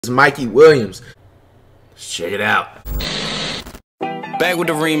Mikey Williams. Let's check it out. Back with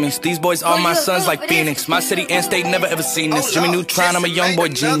the remix. These boys are my sons like Phoenix. My city and state never ever seen this. Jimmy Neutron, I'm a young boy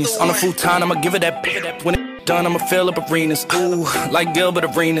genius. On a futon, I'ma give it that. When it done, I'ma fill up arenas. Ooh, like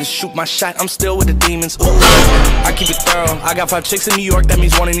Gilbert Arenas. Shoot my shot, I'm still with the demons. Ooh, I keep it thorough. I got 5 chicks in New York, that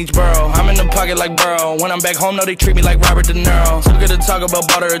means 1 in each borough. I'm in the pocket like Burrow. When I'm back home, no, they treat me like Robert De Niro. Took her to talk about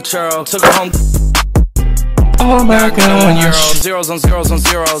butter or churro. Took her home. Oh my God. Zeros on zeros on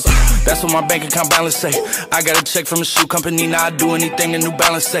zeros. That's what my bank account balance say. I got a check from a shoe company, now I do anything a New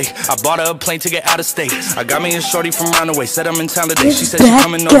Balance say. I bought her a plane ticket out of state. I got me a shorty from Roundaway, said I'm in town today. She said she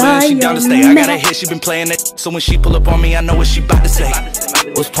coming over and she down to stay. I got a hit, she been playing it, so when she pull up on me, I know what she about to say.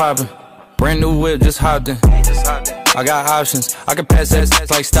 What's poppin'? Brand new whip, just hopped in. I got options, I can pass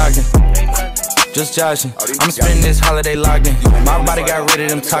that like Stockton. Just joshing, I'm spending this holiday locked in. My body got rid of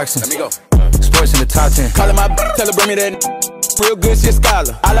them toxins. Sports in the top 10. Callin' my tell her bring me that real good, she a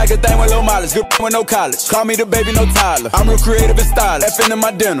scholar. I like a thing with low mileage, good with no college. Call me DaBaby, no Tyler. I'm real creative and stylish. Effing in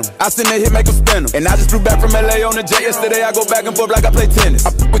my denim. I send that hit, make them spin 'em. And I just flew back from LA on the jet yesterday. I go back and forth like I play tennis.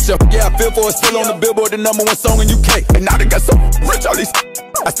 I with you, yeah, I feel for it. Still on the Billboard, the #1 song in UK. And now they got so rich, all these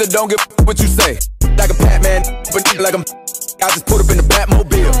I still don't give what you say. Like a Batman, but like I'm I just put up in the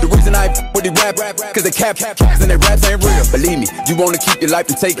Batmobile. The reason I with the rap, cause they cap and they raps ain't real. Believe me, you wanna keep your life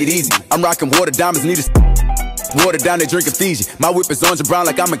and take it easy. I'm rocking water diamonds, need a water down, they drinking Fiji. My whip is orange and brown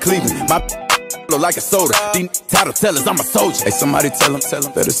like I'm in Cleveland. My look like a soda. These title tellers, I'm a soldier. Hey, somebody tell them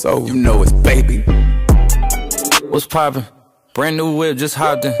that it's over. You know it's baby. What's poppin'? Brand new whip, just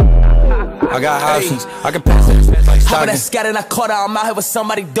hopped in. I got options, I can pass it like Stockton. That scattered, I caught her, I'm out here with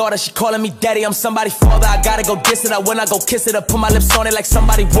somebody's daughter. She calling me daddy, I'm somebody's father. I gotta go diss it, when I go kiss it, I put my lips on it like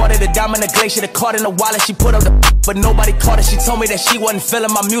somebody watered. The diamond, the glacier, the card in the wallet. She put up the but nobody caught it. She told me that she wasn't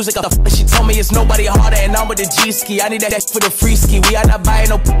feeling my music. She told me it's nobody harder, and I'm with the G-ski. I need that for the free ski. We are not buying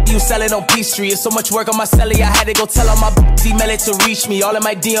no you sell it on P-Street. It's so much work on my celly, I had to go tell all my email it to reach me. All in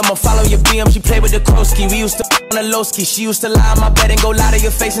my DM, I'm follow your BM. She played with the Krosky. We used to on a low ski. She used to lie on my bed and go lie to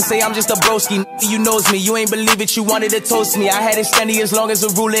your face and say I'm just a broski. You knows me, you ain't believe it, you wanted to toast me. I had it standing as long as a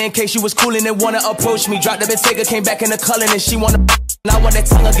ruler in case you was coolin' and wanna approach me. Dropped the Bentayga, came back in the culling and she wanna. Now when that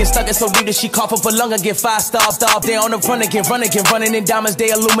tongue get stuck in so deep that she cough up a lung again. 5 stars, stop there on the run again, running in diamonds.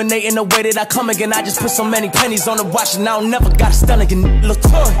 They illuminating the way that I come again. I just put so many pennies on the watch and I don't never got a stun again. Look,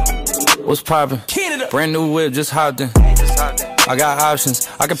 Tory. What's poppin'? Brand new whip, just hopped in. I got options,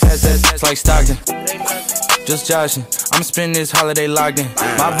 I can pass that like Stockton. Just joshing, I'm spending this holiday locked in.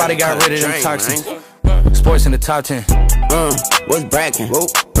 My body got rid of them toxins. Sports in the top 10. What's brackin'?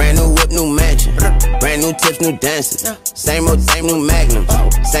 Brand new whip, new mansion. Brand new tips, new dances. Same old, new magnums.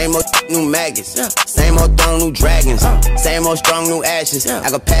 Same old, new maggots. Same old throne, new dragons. Same old strong, new ashes. I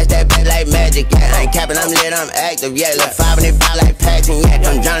can pass that back like magic. Yeah, I ain't capping, I'm lit, I'm active. Yeah, look 5 and they pop like Paxton. Yeah,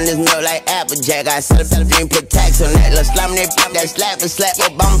 I'm drowning this milk like Applejack. I sell a dream, put tax on that. Look, slime they pop that slap and slap. Your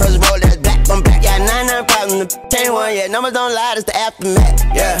bumpers roll, that's black on black. Yeah, 99 problems, the ain't one yet. Numbers don't lie, it's the aftermath.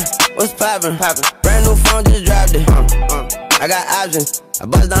 Yeah, what's poppin'? Brand new phone, just dropped it. I got options. I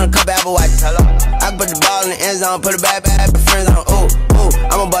bust down a couple Apple Watches. I can put the ball in the end zone, put it back, with friends on. Ooh,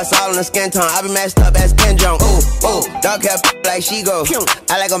 I'ma bust all in the skin tone. I be messed up as skin drunk. Ooh, dark hair like she go.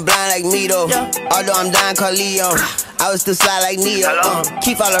 I like I'm blind like me though. Although I'm dying called Leon. I was still slide like Neo.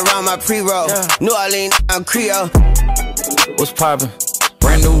 Keep all around my pre-roll. New Orleans, I'm Creole. What's poppin'?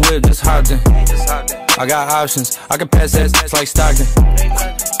 Brand new whip, just hopped in. I got options, I can pass that like Stockton.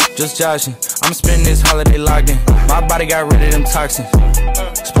 Just joshing, I'm spending this holiday locked in. My body got rid of them toxins.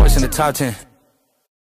 Sports in the top 10.